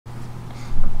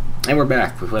And we're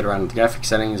back. We played around with the graphic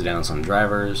settings, down some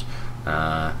drivers.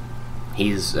 Cainiam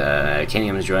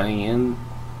is joining in.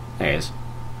 There he is.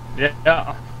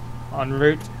 Yeah, en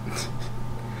route.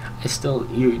 I still,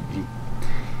 you're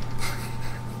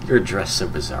dressed so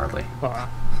bizarrely.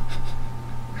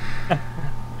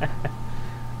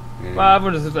 Well,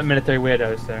 everyone's just a military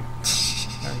weirdo, so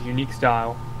unique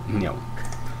style. No.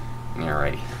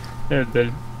 Alrighty.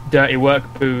 The dirty work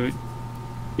boot,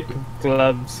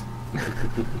 gloves.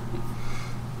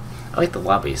 I like the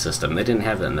lobby system. They didn't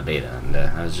have it in the beta, and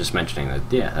I was just mentioning that.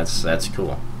 Yeah, that's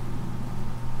cool.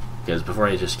 Because before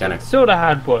I just kind of Sort of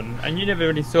had one, and you never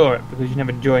really saw it because you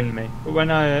never joined me. But when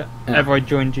I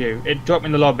joined you, it dropped me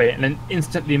in the lobby and then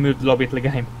instantly moved the lobby to the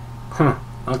game. Huh.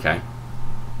 Okay.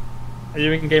 Are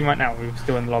you in game right now? We're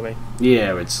still in the lobby.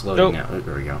 Yeah, it's loading now.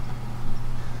 There we go.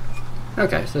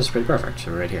 Okay, so this is pretty perfect.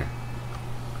 So we're right here.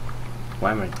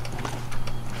 Why am I?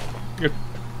 Yep.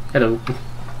 Hello.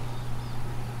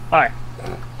 Hi.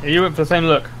 You went for the same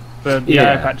look, the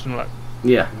eye patch and look.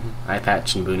 Yeah, eye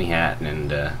patch and boonie hat and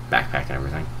backpack and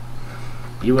everything.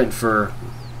 You went for,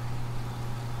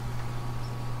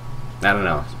 I don't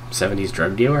know, 70s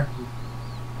drug dealer?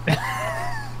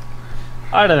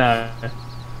 I don't know.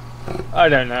 I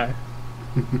don't know.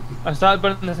 I started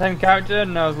building the same character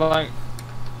and I was like,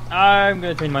 I'm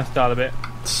going to change my style a bit.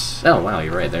 Oh wow,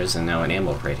 you're right. There's now an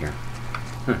envelope right here.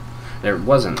 Huh. There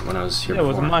wasn't when I was here before.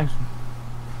 It wasn't mine.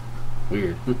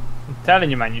 Weird. I'm telling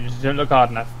you, man, you just don't look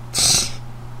hard enough.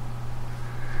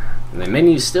 The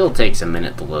menu still takes a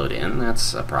minute to load in.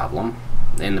 That's a problem.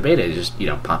 In the beta, it just,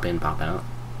 pop in, pop out.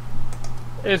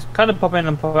 It's kind of pop in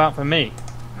and pop out for me.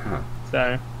 Huh.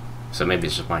 So maybe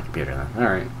it's just my computer then.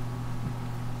 Alright.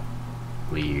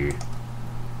 Weird.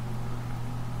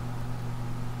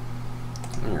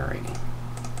 Alrighty.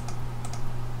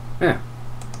 Yeah.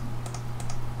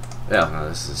 Oh, no,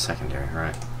 this is secondary,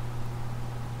 right.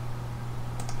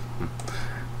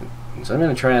 So I'm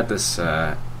going to try out this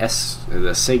the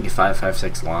SIG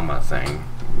 556 llama thing,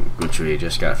 which we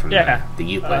just got from the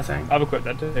Uplay thing. I've equipped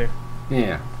that too.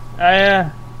 Yeah.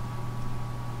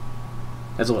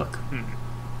 Let's look.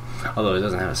 Although it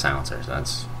doesn't have a silencer, so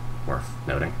that's worth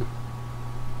noting.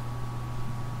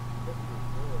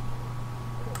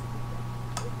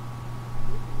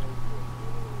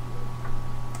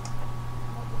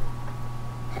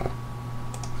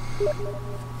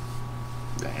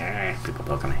 People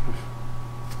poking me.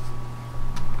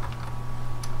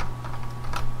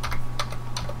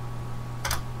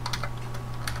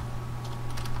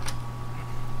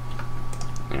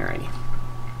 Alrighty.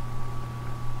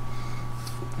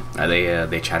 Are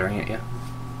they chattering at you?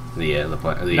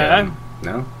 No.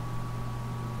 No?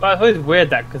 But it's always weird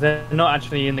that because they're not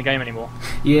actually in the game anymore.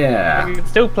 Yeah. You can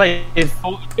still play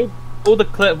all the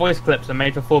voice clips are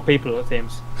made for 4 people, it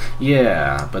seems.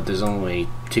 Yeah, but there's only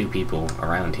 2 people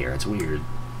around here. It's weird.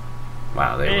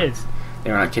 Wow, they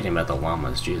were not kidding about the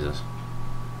llamas. Jesus,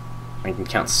 I can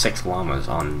count 6 llamas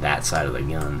on that side of the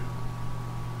gun.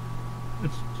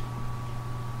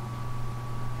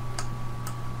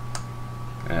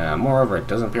 Moreover, it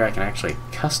doesn't appear I can actually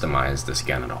customize this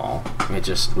gun at all. It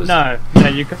just was. No,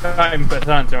 you can't even put a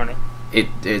silencer on it. It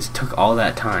took all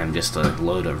that time just to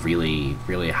load a really,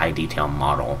 really high detail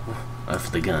model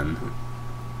of the gun.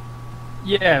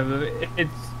 Yeah,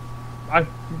 I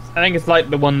think it's like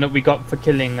the one that we got for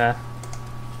killing the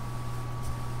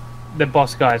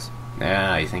boss guys.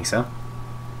 Yeah, you think so?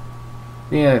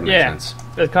 Yeah, it makes sense.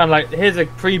 It's kind of like, here's a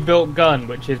pre-built gun,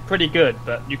 which is pretty good,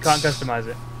 but you can't customize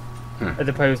it. As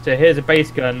opposed to, here's a base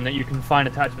gun that you can find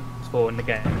attachments for in the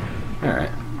game.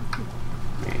 Alright.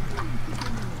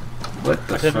 What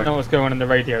the fuck? I don't know what's going on in the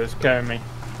radio, it's scaring me.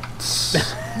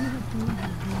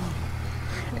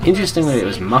 Interestingly, it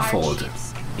was muffled,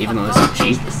 even though it's a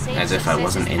Jeep, as if I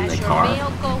wasn't in the car.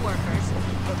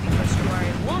 Because you are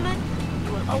a woman,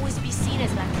 you will always be seen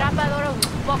as la trapadora who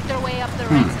walked her way up the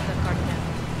ranks of the cartel.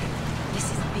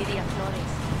 This is Lidia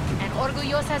Flores, and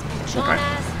orgullosas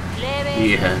buchonas, leves.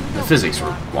 Yeah, the physics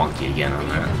were wonky again on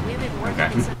that. Okay.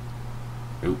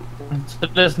 Ooh. So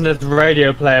listen to this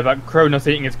radio play about Kronos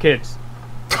eating his kids.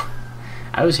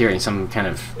 I was hearing some kind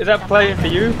of... Is that playing for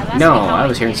you? No, I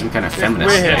was hearing some kind of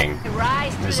feminist thing. It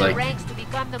was like... Did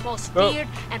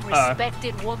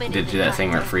it do that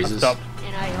thing where it freezes? Stop.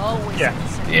 Yeah.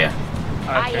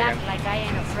 Okay.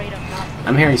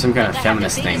 I'm hearing some kind of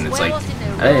feminist thing that's like,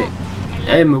 hey,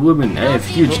 I'm a woman, I have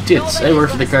huge tits, I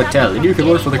work for the cartel, and you can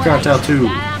work for the cartel too.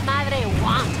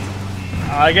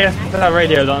 I guess that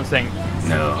radio don't sing.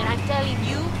 No.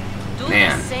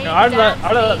 Man. No, I don't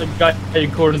like the guy who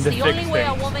called him the fix thing.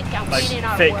 Like,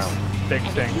 fix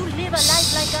thing. You live a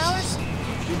life like ours,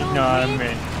 you don't know what I win,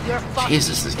 mean? You're fucking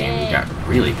Jesus, this game dead. got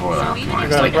really poorly So even optimized. if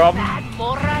got a problem? that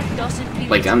morra doesn't believe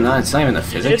Like I'm not. It's not even the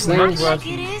physics It's worse thing. like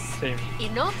it is, than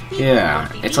enough people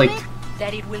Yeah, will it's believe like- it,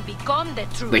 that it will become the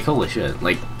truth. Like holy shit!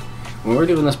 Like when we were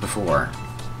doing this before,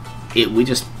 we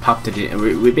just popped it in.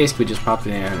 We basically just popped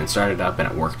it in and started up, and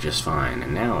it worked just fine.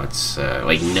 And now it's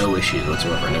like no issues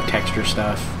whatsoever. No texture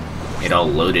stuff. It all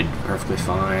loaded perfectly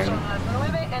fine.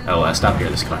 Oh, stop here.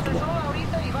 This collectible.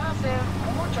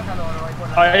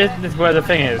 Oh, isn't this where the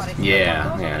thing is?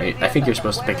 Yeah, yeah. I think you're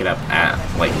supposed to pick it up at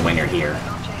like when you're here.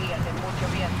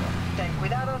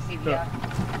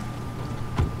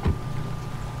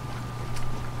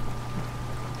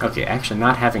 Okay, actually,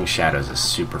 not having shadows is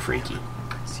super freaky.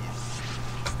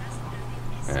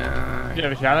 Do you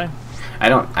have a shadow? I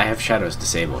don't. I have shadows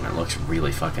disabled, and it looks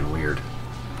really fucking weird.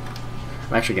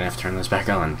 I'm actually gonna have to turn this back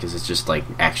on because it's just like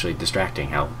actually distracting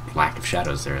how lack of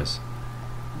shadows there is.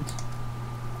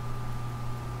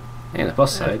 And the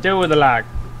plus side, Deal with the lag.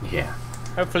 yeah,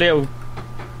 Hopefully it'll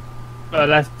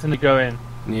lessen to go in.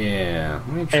 yeah.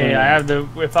 Let me try. Hey, I have the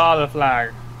without the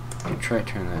flag. Let me try to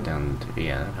turn that down.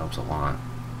 Yeah, that helps a lot.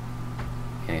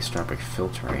 Anisotropic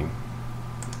filtering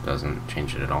doesn't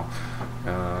change it at all.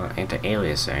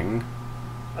 Anti-aliasing.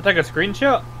 I'll take a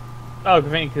screenshot. Oh, I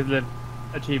think because the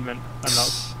achievement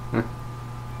unlocked. I'm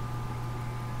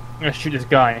gonna shoot this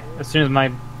guy as soon as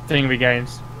my thing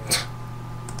regains.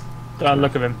 Don't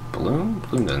look at him. Bloom?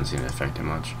 Bloom doesn't seem to affect him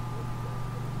much.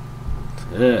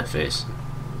 Face.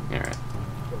 Alright.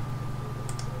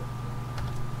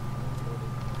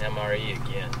 MRE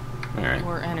again. Alright.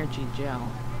 Or energy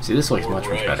gel. See, this looks More much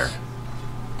rice. better.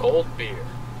 Cold beer.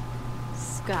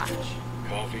 Scotch.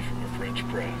 Coffee from a French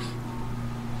press.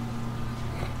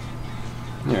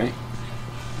 Alright.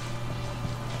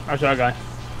 I'll shoot a guy.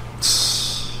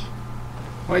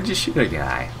 Why'd you shoot a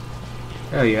guy?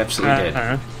 Oh, you absolutely I did. don't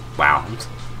know. Wow.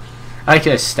 I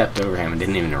could have stepped over him and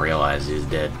didn't even realize he was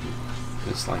dead.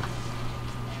 Just like...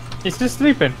 He's just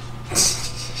sleeping.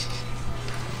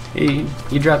 You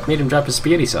made him drop his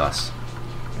spaghetti sauce.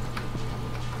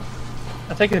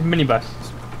 I'll take his minibus.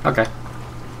 Okay.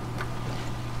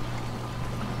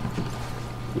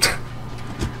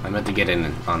 I meant to get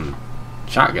in on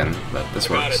shotgun, but this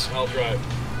Got works. it. I'll drive.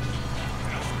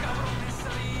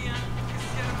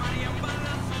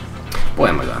 Boy,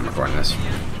 am I glad I'm recording this.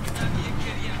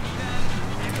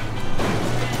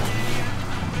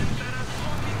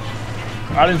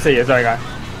 I didn't see you, sorry guy.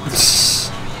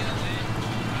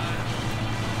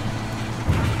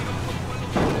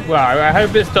 Wow, I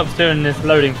hope it stops doing this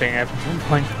loading thing at some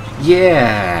point.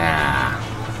 Yeah,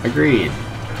 agreed.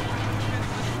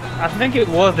 I think it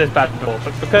was this bad before,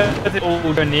 but because it's all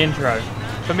during the intro,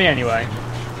 for me anyway,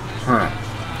 Huh?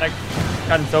 like,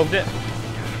 hadn't solved it.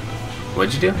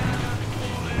 What'd you do?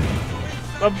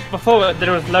 Well, before it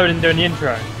was loading during the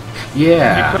intro. You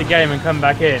Yeah. quit the game and come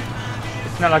back in.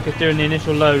 It's not like it's doing the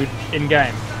initial load in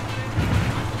game.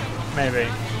 Maybe.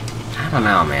 I don't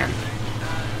know, man.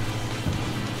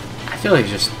 I feel like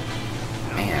just,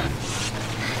 man.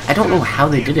 I don't know how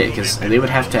they did it because they would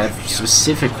have to have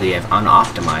specifically have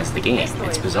unoptimized the game.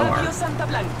 It's bizarre.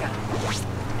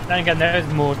 Then again, there is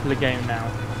more to the game now.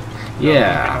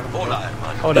 Yeah.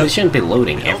 Hold They up. shouldn't be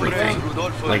loading everything.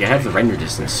 Like I have the render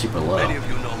distance super low. Many of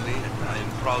you know me, and I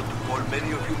am proud to call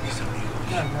many of you mis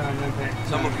amigos.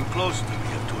 Some of you close to me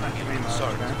have told me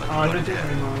concerns, but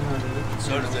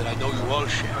concerns that I know you all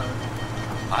share.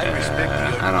 I respect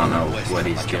your I don't know request what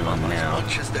he's about your doing mama now. as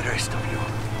much as the rest of you.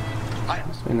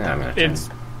 No, I'm gonna turn- It's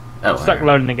oh, stuck there.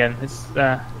 loading again. It's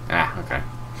Okay.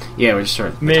 Yeah, we're just sort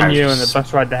of me and tires you are and the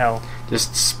bus ride to hell.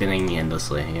 just spinning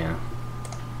endlessly. Yeah.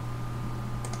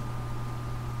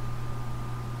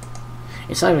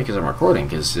 It's not even because I'm recording,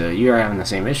 because you are having the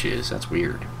same issues. That's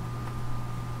weird.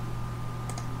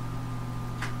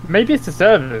 Maybe it's the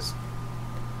servers.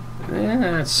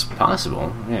 Yeah, it's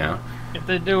possible. Yeah, If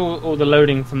they do all the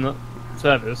loading from the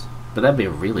servers. but that'd be a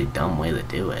really dumb way to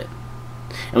do it.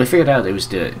 And we figured out it was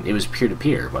peer to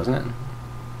peer, wasn't it?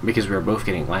 Because we were both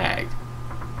getting lagged.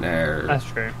 That's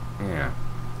true. Yeah,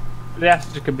 The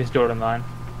assets could be stored online.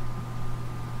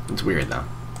 it's weird though.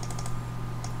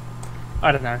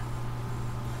 I don't know.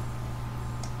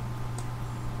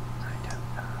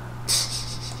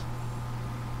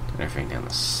 Turn everything down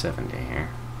to 70 here.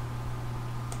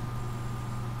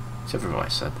 Except for if I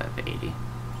set that to 80.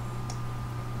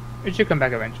 It should come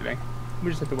back eventually. We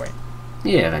just have to wait.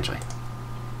 Yeah, eventually.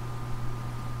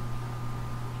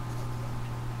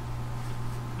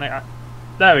 Like,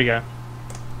 there we go.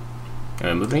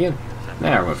 Moving in?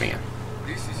 Now we're moving in.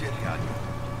 This is Eliadio.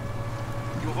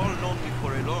 You've all known me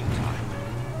for a long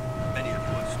time. Many of you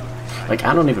have stood beside Like,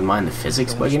 I don't even mind the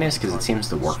physics bugginess because it seems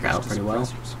to work out pretty well.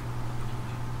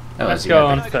 Oh, Let's that's go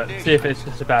good. on foot. See if it's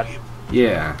just as bad.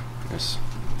 Yeah. Yes.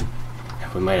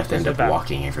 We might have to end up Just about.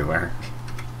 walking everywhere.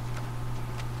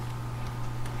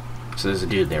 So there's a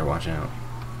dude there, watch out.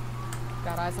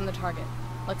 Got eyes on the target.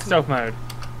 Let's Stealth mode.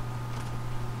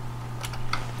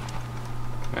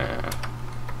 How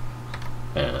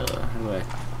do I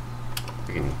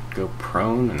can go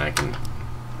prone and I can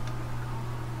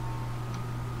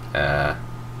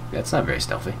that's not very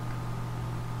stealthy.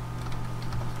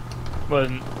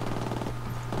 Wasn't.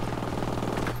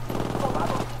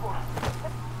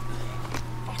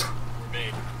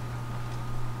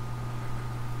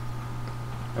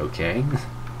 Okay.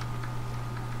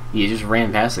 You just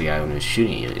ran past the guy when he was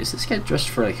shooting you. Is this guy dressed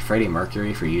for like Freddie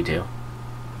Mercury for you too?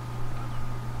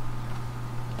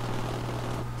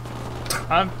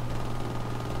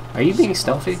 Are you being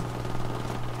stealthy?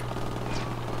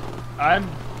 I'm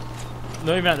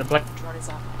not even at the place. Drone is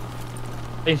up.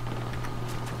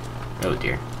 Oh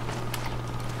dear.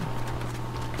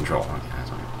 Control. Okay, that's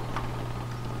fine.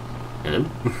 Hello?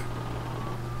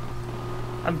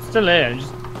 I'm still here.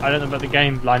 I don't know about the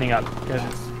game lining up because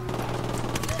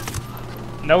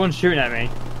no one's shooting at me.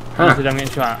 Huh. Unless I'm getting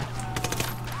shot.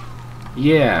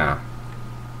 Yeah.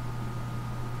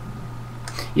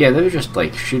 Yeah, they were just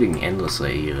like shooting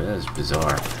endlessly at you. That was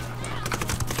bizarre.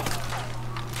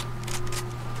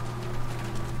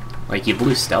 Like you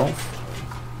blew stealth,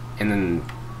 and then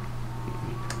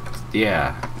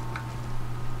yeah.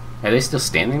 Are they still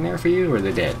standing there for you, or are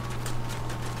they dead?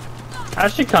 I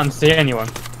actually can't see anyone.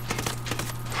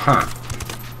 Huh.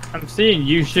 I'm seeing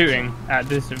you shooting at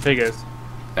distant figures.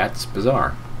 That's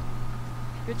bizarre.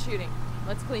 Good shooting.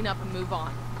 Let's clean up and move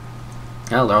on.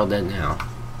 Well, they're all dead now.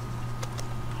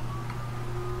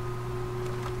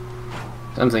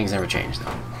 Some things never change,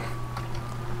 though.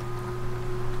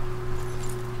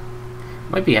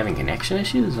 Might be having connection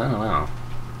issues? I don't know.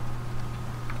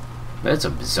 But it's a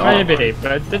bizarre Maybe, one.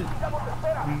 but it didn't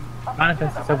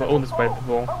manifest itself all this way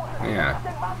before. Yeah.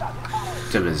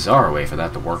 It's a bizarre way for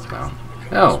that to work, though.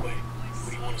 Oh.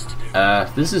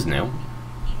 This is new.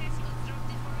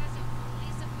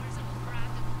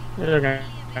 Okay.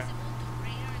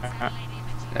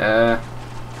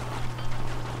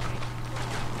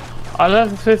 I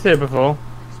left this here before.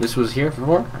 This was here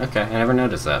before? Okay, I never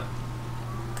noticed that.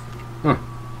 Hmm.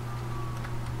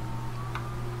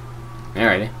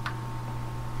 Alrighty.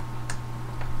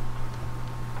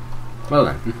 Well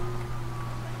then.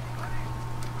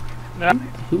 Yeah.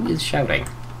 Who is shouting?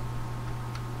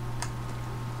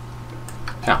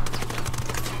 Oh.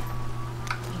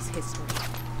 He's history.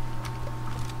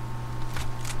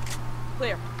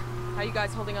 Clear. How you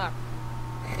guys holding up?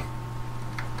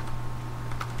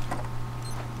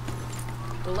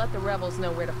 We'll let the rebels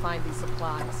know where to find these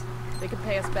supplies. They can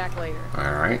pay us back later.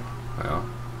 Alright. Well.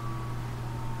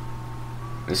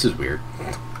 This is weird.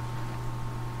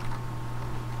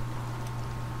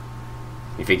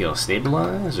 You think it'll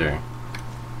stabilize, or?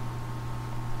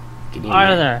 Can you I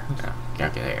don't know. Oh,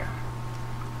 okay, there.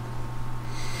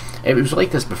 It was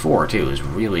like this before, too. It was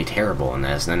really terrible in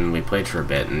this, and then we played for a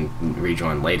bit and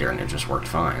rejoined later, and it just worked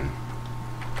fine.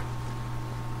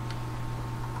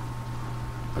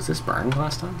 Was this burned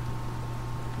last time?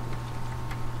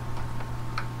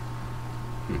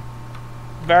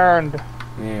 Burned.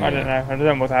 Yeah. I don't know. I don't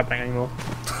know what's happening anymore.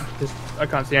 Just I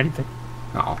can't see anything.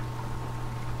 Oh.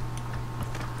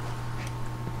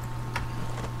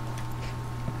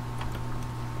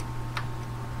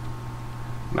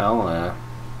 Well,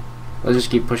 let's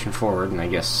just keep pushing forward, and I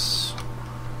guess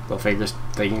they'll figure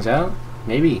things out?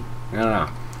 Maybe. I don't know.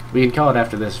 We can call it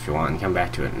after this if you want and come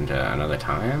back to it another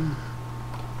time.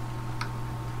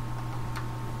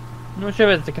 I'm not sure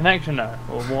if it's the connection though,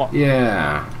 or what.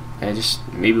 Yeah. And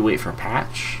just maybe wait for a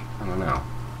patch? I don't know.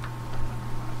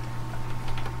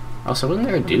 Also, wasn't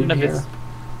there a dude here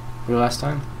for the last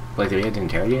time? Like, that we had to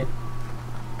interrogate?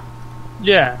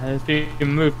 Yeah, if you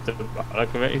move the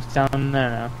look of it, he's down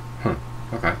there now.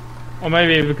 Okay. Or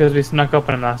maybe because we snuck up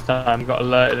on him last time, got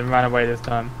alerted and ran away this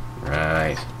time.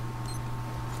 Right.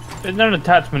 There's no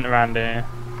attachment around here.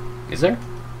 Is there?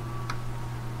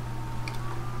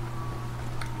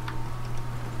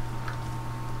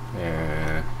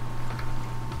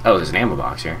 Oh, there's an ammo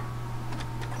box here.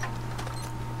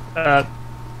 The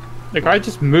guy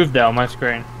just moved there on my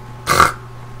screen.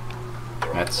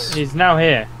 That's He's now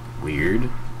here. weird.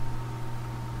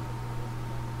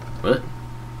 What?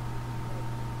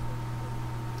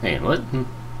 Hey, what?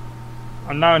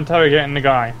 I'm now interrogating the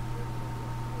guy.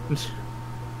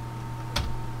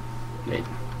 Wait.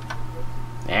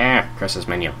 Ah, press this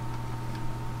menu.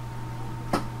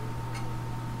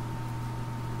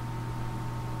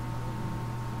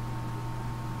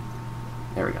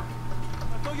 There we go.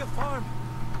 I know your farm.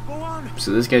 Go on.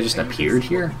 So this guy just appeared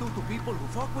here? People who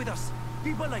fuck with us.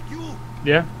 People like you.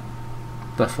 Yeah.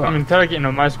 The fuck? I'm interrogating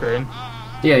on my screen.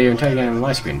 Yeah, you're interrogating on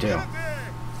my screen too.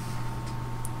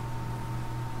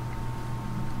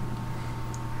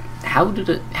 How did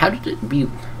it be?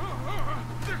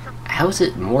 How is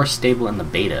it more stable in the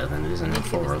beta than it is in the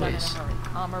full release?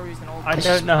 I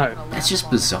don't know. It's just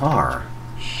bizarre.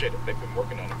 Shit, if they've been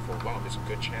working on it for a while, there's a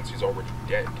good chance he's already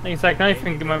dead. It's like, I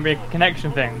think it might be a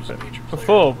connection thing, but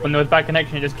before, when there was bad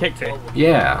connection, it just kicked it.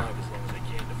 Yeah.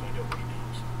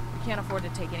 We can't afford to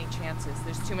take any chances.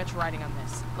 There's too much riding on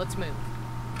this. Let's move.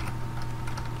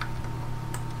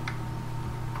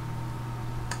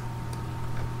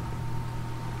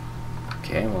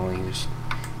 Okay, well, we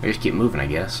just keep moving, I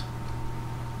guess.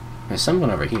 There's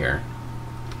someone over here.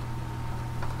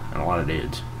 And a lot of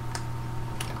dudes.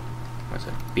 What's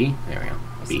it? B? There we go.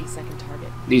 I B. see the second target.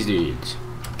 These dudes.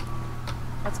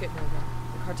 Let's get moving.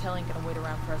 The cartel ain't gonna wait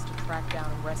around for us to track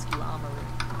down and rescue Amaru.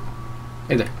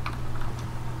 Hey there.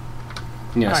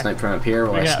 You know, Hi. snipe from up here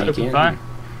while I Yeah, sneak open in? fire.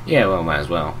 Yeah, well, might as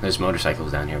well. There's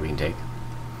motorcycles down here we can take.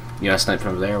 You want to snipe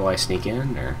from there while I sneak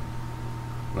in, or?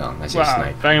 Well, I say Wow,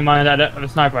 snipe. bearing in mind I don't have a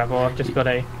sniper rifle, I've just got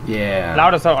a Yeah.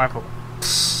 loud assault rifle.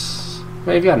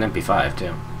 Well, you've got an MP5,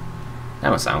 too. That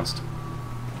one silenced.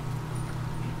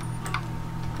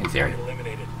 In theory.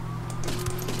 Eliminated.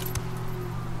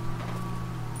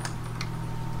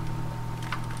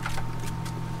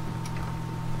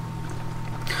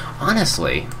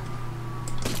 Honestly,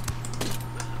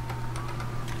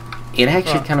 it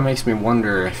actually What? kind of makes me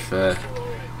wonder if the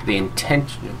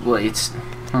intention. Well, it's.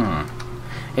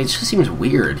 It just seems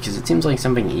weird because it seems like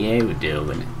something EA would do,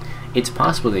 but it's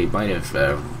possible they might have.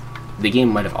 The game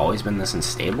might have always been this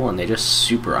unstable, and they just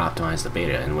super optimized the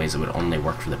beta in ways that would only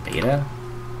work for the beta,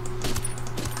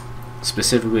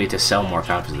 specifically to sell more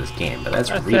copies of this game. But that's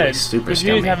really super Reviews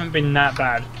scummy. haven't been that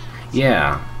bad.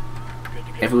 Yeah.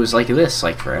 If it was like this,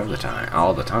 like forever the time,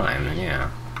 all the time, then yeah.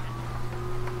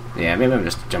 Yeah, maybe I'm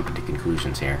just jumping to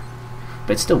conclusions here.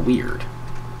 But it's still weird.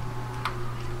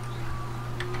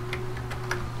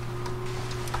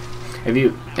 Have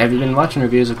you been watching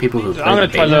reviews of people who played I'm the gonna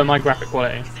try to beta? lower my graphic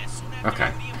quality.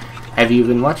 Okay. Have you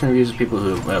been watching reviews of people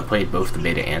who played both the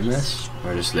beta and this?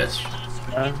 Or just this?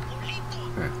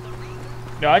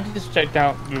 No, I just checked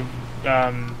out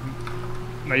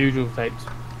my usual sites.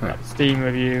 Huh. Like Steam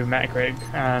review, Metacritic,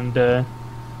 and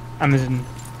Amazon.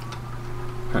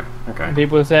 Huh, okay. And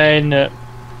people are saying that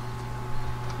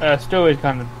story's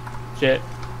kind of shit.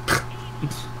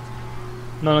 It's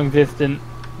non-existent,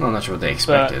 Well, I'm not sure what they but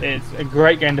expected. it's a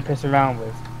great game to piss around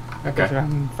with. Okay. Piss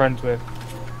around with friends with.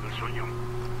 The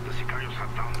Sicarios have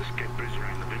found the escape prisoner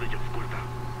in the village of Curta.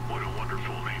 What a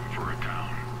wonderful name for a town.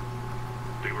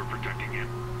 They were protecting him.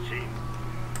 See?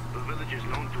 The village is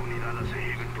known to Unidad as a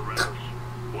haven for rebels.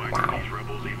 Why Wow. do these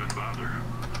rebels even bother?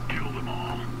 Kill them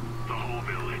all. The whole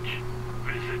village.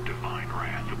 Visit divine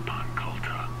wrath upon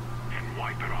Culta and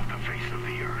wipe it off the face of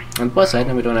the earth. And plus, I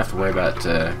know we don't have to worry about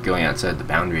going outside the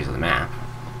boundaries of the map.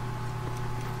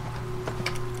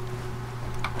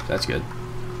 So that's good.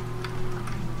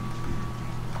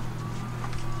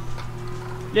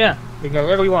 Yeah, we can go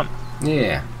wherever we want.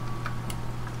 Yeah.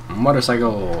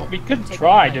 Motorcycle. We could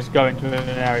try just going to an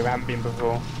area we haven't been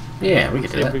before. Yeah, we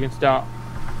could See do if we that. can start.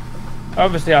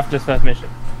 Obviously after this first mission.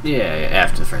 Yeah,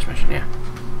 after the first mission, yeah.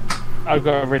 I've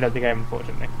got to reload the game,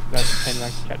 unfortunately. That's changing my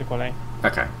character quality.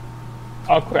 Okay.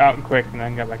 I'll quit out quick and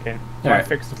then go back in. Might Alright.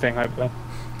 fix the thing, hopefully.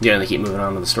 Yeah, and they keep moving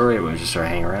on with the story, or we just sort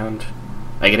of hang around.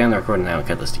 I get down the recording now and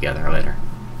cut this together later.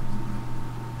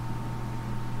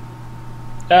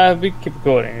 We keep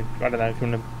recording. I don't know if you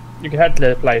want to. You can head to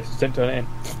the place and send it in.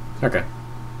 Okay.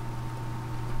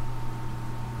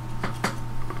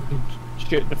 You can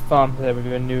shoot the farm there with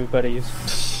your new buddies.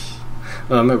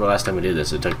 Well, I remember last time we did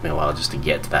this, it took me a while just to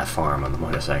get to that farm on the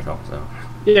motorcycle, so.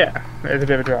 Yeah, it's a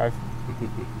bit of a drive.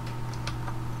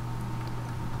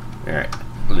 Alright,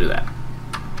 we'll do that.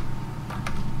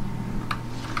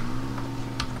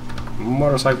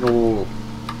 Motorcycle.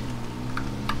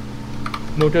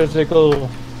 Motorcycle.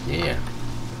 Yeah.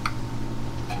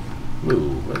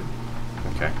 Ooh, what?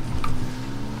 Okay.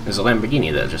 There's a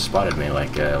Lamborghini that just spotted me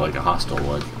like a hostile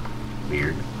would.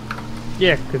 Weird.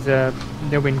 Yeah, because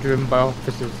they're being driven by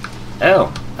officers.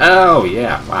 Oh! Oh,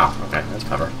 yeah. Wow. Okay, that's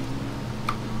clever.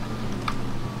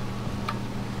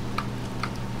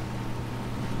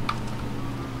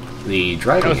 The That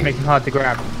driving... was making it hard to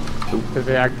grab. Oop. Because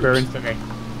they aggro instantly.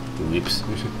 Oops.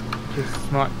 Which is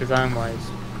smart design-wise.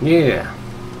 Yeah.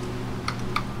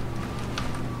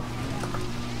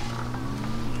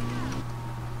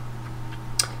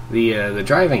 The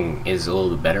driving is a little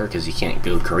bit better because you can't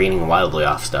go careening wildly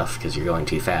off stuff because you're going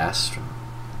too fast.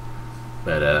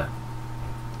 But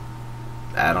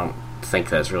I don't think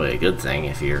that's really a good thing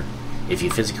if you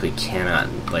physically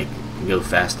cannot like go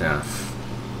fast enough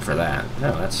for that.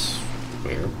 No, that's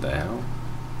weird. What the hell?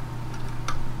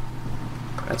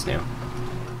 That's new.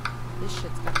 This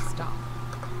shit's gotta stop.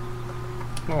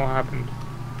 What happened?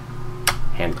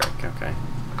 Handbrake. Okay.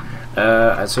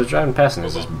 So driving past and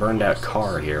there's this burned out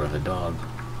car here with a dog.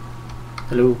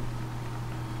 Hello.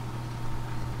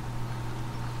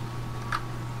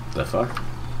 The fuck?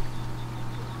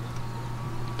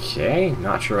 Okay,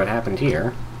 not sure what happened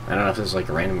here. I don't know if this is like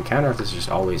a random encounter or if this is just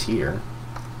always here.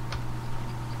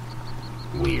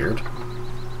 Weird.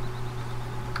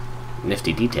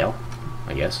 Nifty detail,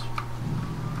 I guess.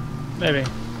 Maybe.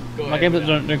 My game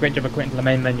doesn't do a great job of quitting to the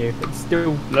main menu. It's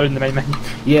still loading the main menu.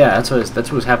 Yeah, that's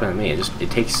what's happened to me.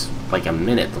 It takes like a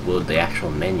minute to load the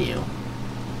actual menu.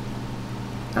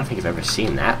 I don't think I've ever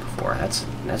seen that before. That's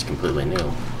completely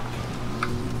new.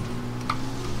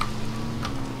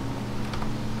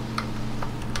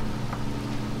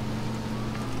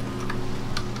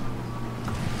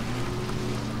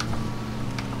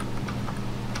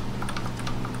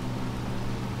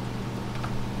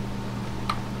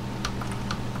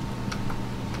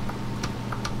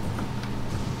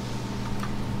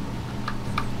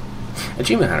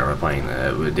 Achievement Hunter were playing.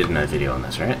 We did another video on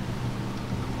this, right?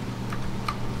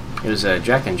 It was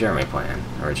Jack and Jeremy playing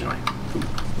originally.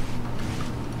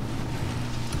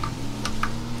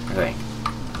 I think.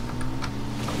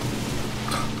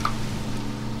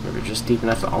 We were just deep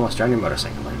enough to almost drown your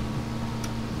motorcycle in.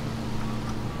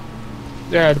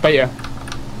 Yeah, the beta.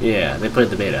 Yeah, they played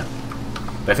the beta.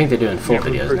 But I think they're doing full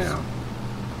videos now.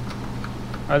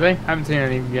 Are they? I haven't seen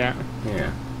any yet.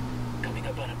 Yeah. Coming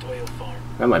up on a Toyo farm.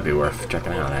 That might be worth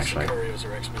checking out, actually. Sicarios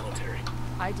are ex-military.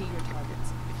 ID your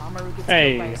targets. If Amaru gets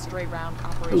Hey. killed by a stray round,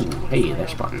 operation Ooh, hey, they're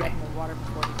spotting me. water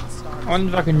before he can start. I wonder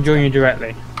if I can join you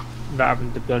directly without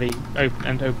having to bloody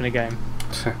open a game.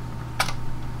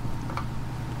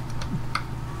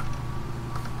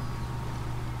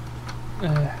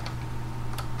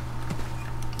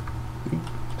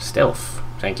 Stealth.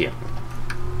 Thank you.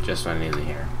 Just what I needed to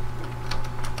hear.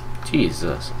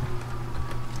 Jesus.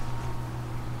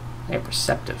 They're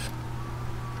perceptive.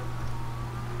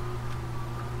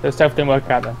 The stuff didn't work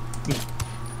out then.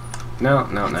 No,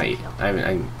 not yet.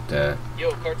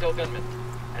 Yo, cartel gunman.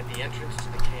 At the entrance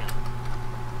to the camp.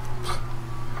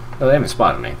 Well, they haven't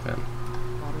spotted me, but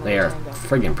they are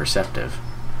friggin' perceptive.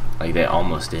 Like they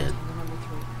almost did. Tango number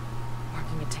 3.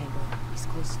 Marking a tango. He's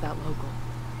close to that local.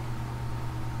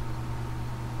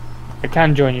 I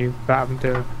can join you without having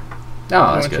to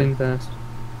Oh, that's launch in good. first.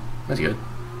 That's good.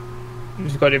 You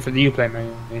just got to do it for the Uplay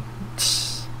menu.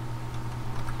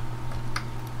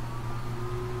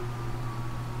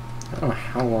 I don't know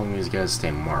how long these guys stay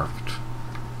marked.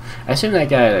 I assume that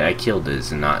guy that I killed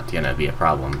is not gonna be a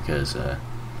problem because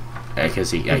I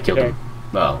killed him.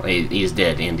 Well, he's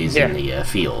dead and he's in the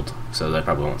field, so they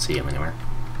probably won't see him anywhere.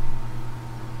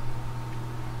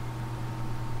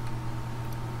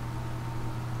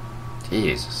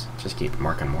 Jesus, just keep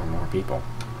marking more and more people.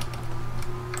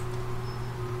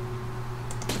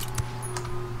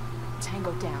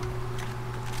 Tango down.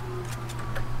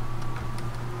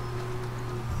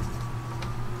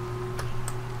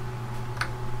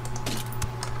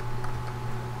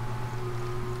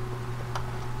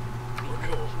 We're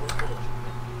cool, we're cool.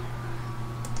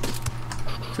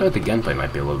 I feel like the gunplay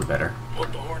might be a little bit better.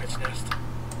 Look, the hornet's nest.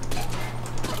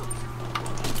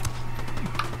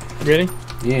 Really?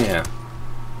 Yeah.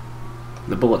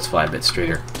 The bullets fly a bit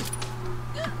straighter.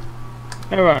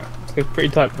 Alright, it's pretty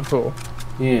tight before.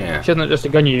 Yeah. She hasn't just a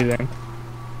gun you're using.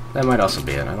 That might also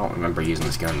be it. I don't remember using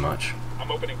this gun much.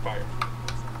 I'm opening fire.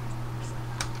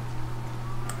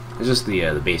 It's just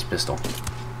the base pistol.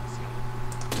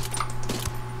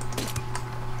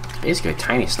 Basically a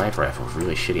tiny sniper rifle with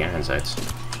really shitty iron sights.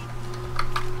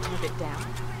 Move it down.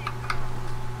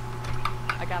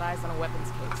 I got eyes on a weapons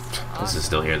case. This is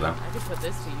still here though. I could put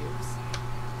this to use.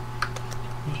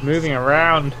 Moving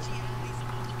around.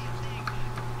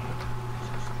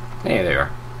 Hey, there you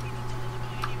are.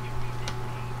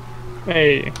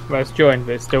 Hey, well it's joined,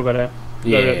 but it's still got to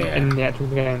Yeah. in the actual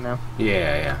game now.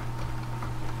 Yeah.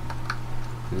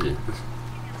 Ugh.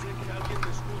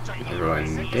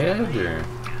 Everyone dead, or?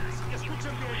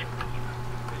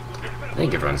 I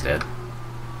think everyone's dead.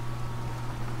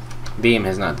 Beam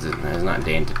has not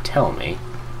deigned to tell me.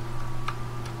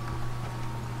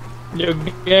 Yo,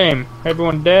 game.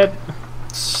 Everyone dead?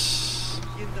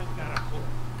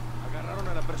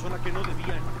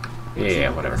 Yeah,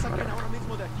 whatever.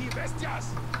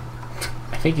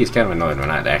 think he's kind of annoyed we're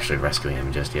not actually rescuing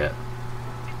him just yet.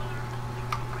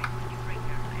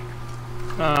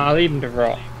 I'll leave him to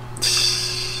rot.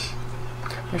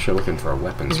 I'm actually looking for a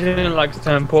weapons. He's in like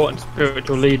some important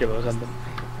spiritual leader or something.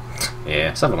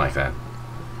 Yeah, something like that.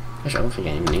 Actually, I don't think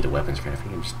I even need a weapons crate. I think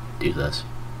I can just do this.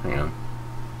 Hang on.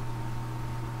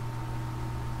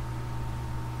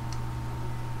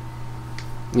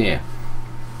 Yeah.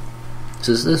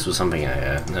 So this was something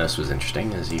I noticed was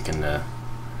interesting, is you can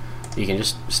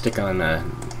just stick on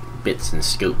bits and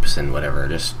scopes and whatever,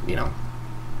 just, you know,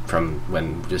 from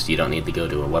when just you don't need to go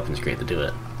to a weapons crate to do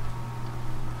it.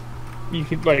 You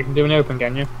can do an open,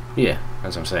 can you? Yeah,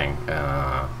 that's what I'm saying.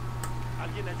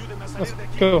 That's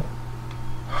cool.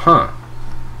 Huh.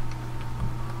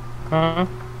 Huh?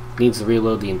 Needs to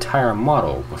reload the entire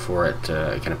model before it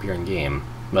can appear in game.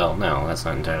 Well, no, that's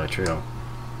not entirely true.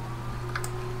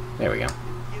 There we go.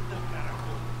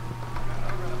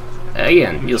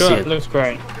 Again, you'll see it. Looks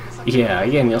great. Yeah,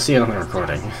 again, you'll see it on the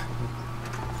recording.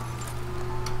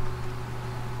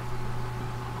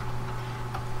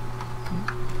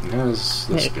 How's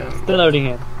this going? Still loading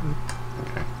it.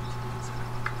 Okay.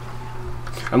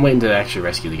 I'm waiting to actually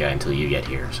rescue the guy until you get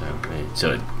here, so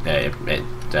it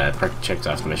checks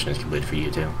off the mission is complete for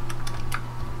you too.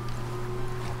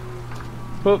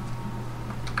 Whoop.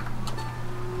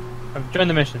 I've joined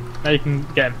the mission. Now you can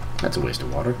get him. That's a waste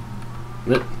of water.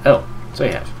 Oh, so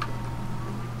you have.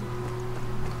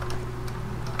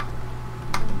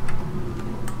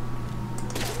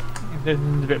 This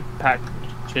is a bit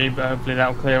patchy, but hopefully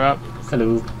that'll clear up.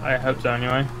 Hello. I hope so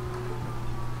anyway.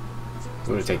 Where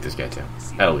do we take this guy to?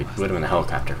 Oh, we put him in the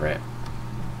helicopter, right?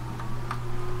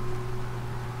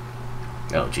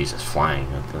 Oh, Jesus,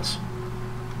 flying at this.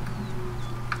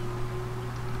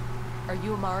 Are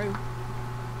you Amaru?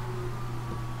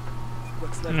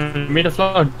 Me to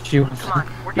fly? You?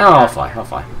 No, I'll fly, I'll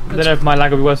fly. I don't know if my lag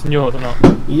will be worse than yours or not.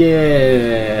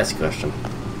 Yeah, that's a question.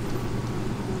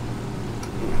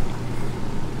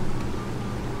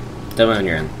 Tell me when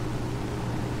you're in.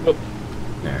 Oh.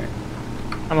 Alright.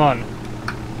 I'm on.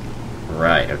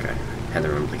 Right, okay. Had to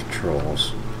remember the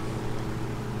controls.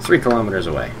 3 kilometers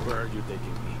away. Where are you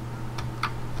taking me?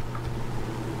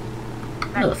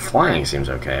 Oh, the flying seems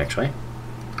okay, actually.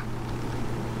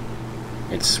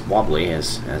 It's wobbly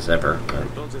as ever, but...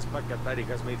 Entonces Pacatari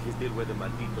has made his deal with the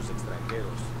malditos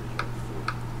extranjeros.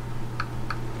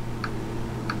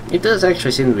 It does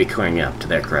actually seem to be clearing up, to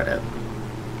their credit.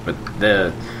 But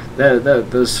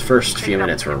those first few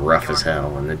minutes were rough as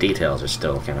hell, and the details are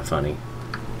still kind of funny.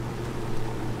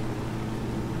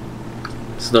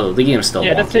 So the game's still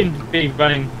yeah, wonky. that seems to be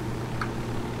running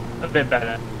a bit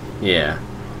better. Yeah,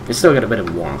 it's still got a bit of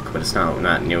wonk, but it's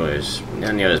not nearly as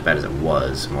bad as it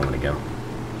was a moment ago.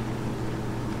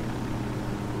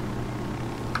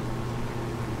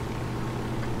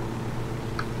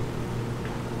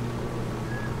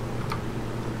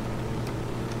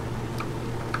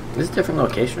 Is it a different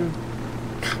location?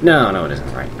 No, it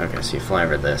isn't. Right. Okay, so you fly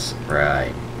over this.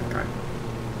 Right. Okay.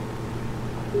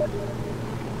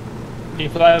 You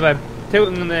fly by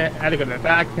tilting the helicopter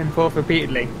back and forth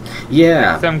repeatedly.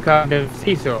 Yeah. Like some kind of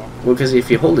seesaw. Well, because if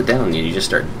you hold it down, you just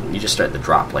start the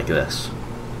drop like this.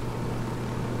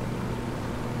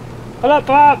 Hold up,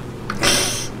 Bob!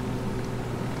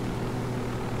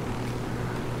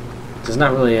 There's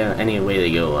not really any way to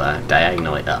go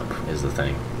diagonally up, is the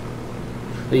thing.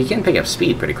 But you can pick up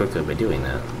speed pretty quickly by doing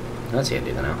that. That's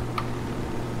handy to know.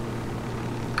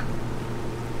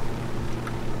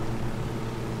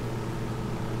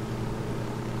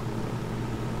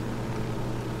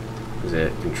 Is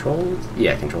it controlled?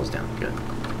 Yeah, controls down. Good.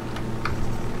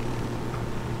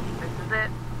 This is it.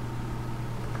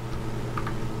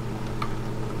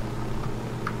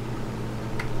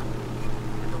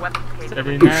 The weapons case.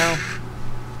 Steady now.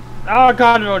 Oh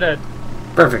god, we're all dead.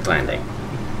 Perfect landing.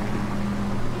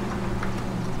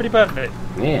 Pretty perfect.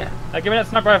 Yeah. Give me that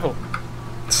sniper rifle.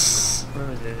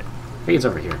 Where is it? I think it's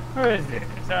over here. Where is it?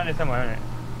 It's around here somewhere, isn't it?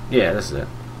 Yeah, this is it.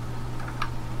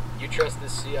 You trust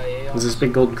this CIA There's officer? this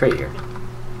big golden crate here.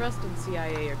 Trust and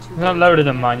CIA are two. I've not loaded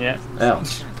them mine yet. Oh.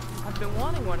 I've been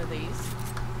wanting one of these.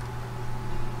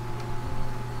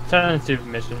 Turn into super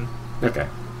mission. Okay.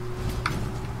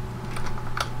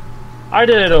 I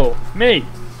did it all. Me.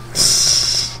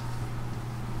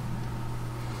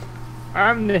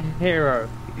 I'm the hero.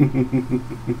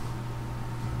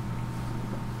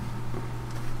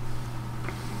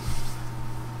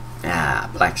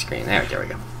 Black screen. There we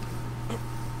go.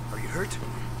 Are you hurt?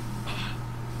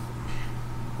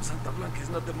 Santa Blanca is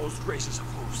not the most gracious of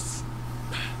hosts.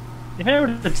 You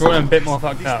know, the drawing a bit more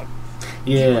fucked up.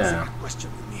 Yeah.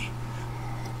 Question with me.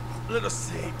 Let us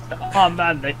see. Oh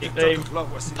man, they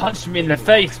punched me in the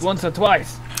face once or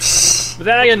twice. With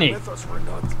agony.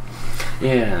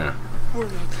 Yeah.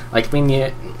 Like when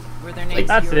you like,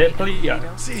 that's it,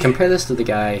 Polito. compare this to the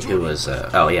guy who was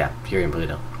oh yeah, Fury and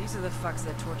Polito. These are the fucks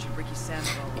that tortured Ricky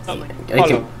Sandoval.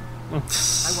 Polo.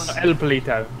 El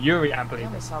Polito. Yuri and I only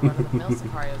Polito. saw run-of-the-mill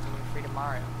Sicarios when we freed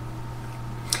Amaru.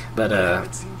 But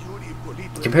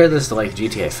compare this to like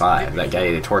GTA 5. That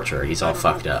guy they torture, he's all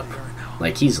fucked up.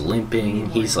 Like he's limping,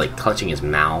 he's like clutching his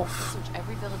mouth. Search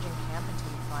every village and camp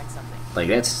until you find something. Like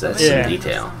that's Yeah. some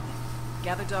detail.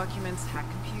 Gather documents, hack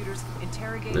computers,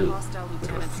 interrogate Ooh. hostile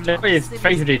lieutenants. Look at his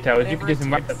facial details, you can do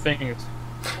some wrapped up things.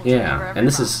 Yeah, and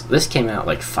this came out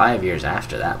like 5 years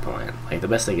after that point. Like the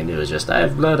best they can do is just I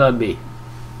have blood on me.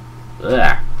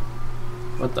 Ugh.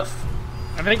 What the f...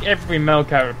 I think every male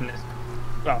character in this,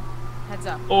 well, Heads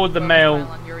up. all the Focus male well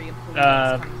on Yuri and Polito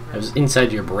that's coming I through. was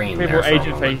inside your brain people there for a agent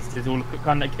moment. faces all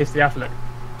kind of kiss the affleck.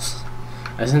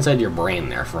 I was inside your brain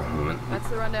there for a moment. That's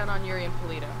the rundown on Yuri and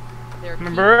Polito. They're key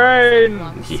Brain!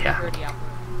 parts of the Yeah. security operation.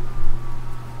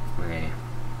 Hey.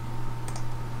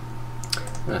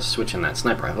 I'm gonna switch in that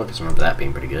sniper rifle because I remember that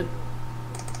being pretty good.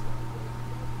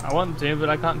 I want to, but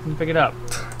I can't configure it up.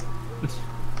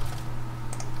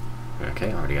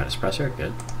 Okay, already got a suppressor.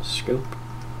 Good. Scope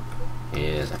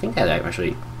is. I think that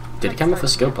actually. Did it come with a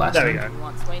scope last There we time? go. We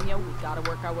want Sueño, we gotta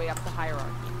work our way up the hierarchy.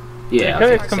 Yeah. Okay,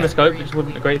 I it's was come gonna with say. scope, which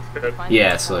wasn't a great scope. Find Yeah,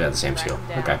 them it's still got the same track skill. them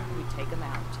down, Okay. We take them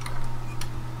out.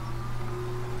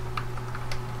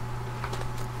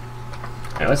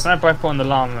 Yeah, let's Sniper rifle on the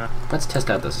llama. test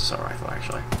out this assault rifle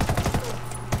actually.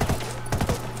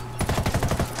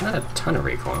 Not a ton of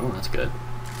recoil. That's good.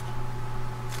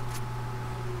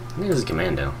 I think this is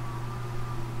commando.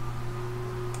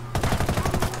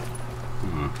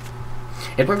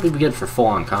 It'd probably be good for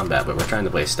full-on combat, but we're trying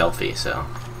to play stealthy, so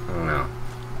I don't know.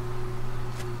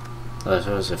 I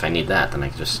suppose if I need that, then I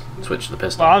can just switch to the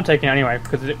pistol. Well, I'm taking it anyway,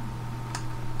 because it...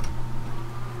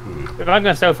 If I'm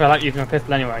going to stealth, I like using a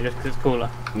pistol anyway, just because it's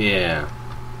cooler. Yeah,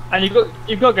 And you've got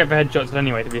to go for headshots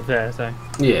anyway, to be fair, so...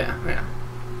 yeah.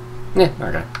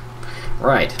 Okay.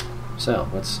 Right. So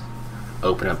let's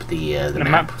open up the The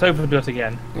map. map's open to us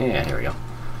again. Yeah, here we go.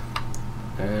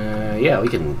 Yeah, we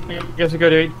can. You have to go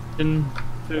to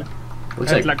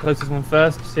Looks head like. to that closest one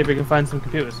first, see if we can find some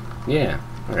computers. Yeah.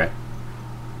 Okay.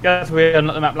 Guess we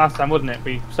unlocked the map last time, wasn't it?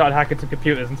 We started hacking some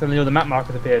computers and suddenly all the map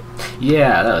markers appeared.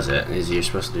 Yeah, that was it. You're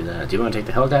supposed to do that. Do you want to take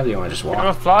the helicopter? Or do you want to just Do you want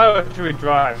walk? to fly or should we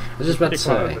drive? I was just about to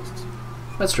say.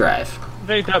 Let's drive.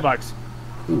 Very dirt bikes.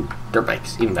 Ooh, dirt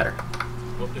bikes, even better.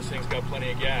 Hope this thing's got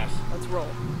plenty of gas. Let's roll.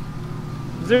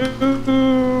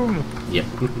 Zoom! Yep.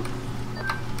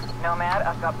 Nomad,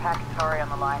 I've got Pakatari on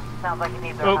the line. Sounds like he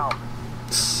needs our Oh. help.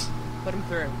 Put him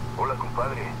through. Hola,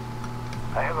 compadre.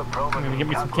 I have a problem. I'm gonna give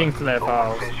me some Kingslayer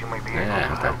files. You may be Yeah,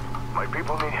 able to okay. help. My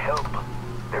people need help.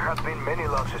 There have been many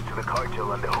losses to the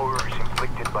cartel, and the horrors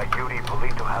inflicted by Yuri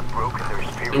Polito have broken their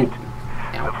spirit. Ooh.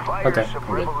 The Ow. fires Okay. of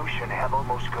revolution have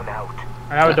almost gone out.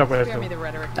 I have a dog with Spare me us. the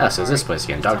rhetoric. Ah, so is this Sorry. place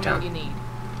again, Just tell me Dogtown. what you need.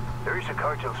 There is a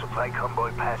cartel supply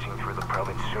convoy passing through the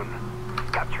province soon.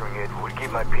 Capturing it would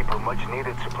give my people much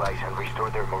needed supplies and restore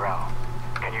their morale.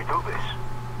 Can you do this?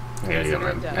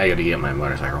 I gotta get my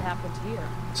motorcycle. What happened here?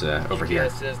 It's over here.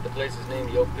 says the place is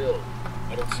named Yo Bill.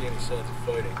 I don't see any signs of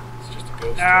fighting. It's just a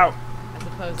ghost Ow! I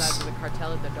suppose either the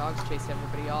cartel and their dogs chased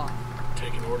everybody off.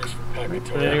 taking orders from There you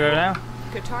Pakatari. go now.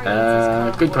 Qatar needs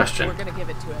his good convoy. question. We're gonna give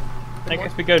it to him. The I more-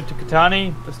 guess we go to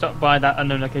Katani to stop by that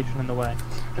unknown location on the way.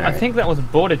 I Alright. think that was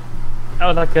boarded. That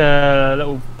was like a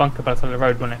little bunker by the side of the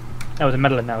road, wasn't it? That was a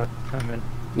metal in there.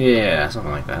 Yeah,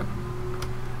 something like that.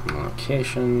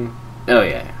 Location. Oh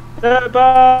yeah. Dirt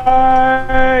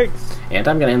bikes! And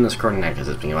I'm gonna end this recording now because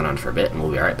it's been going on for a bit, and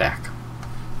we'll be right back.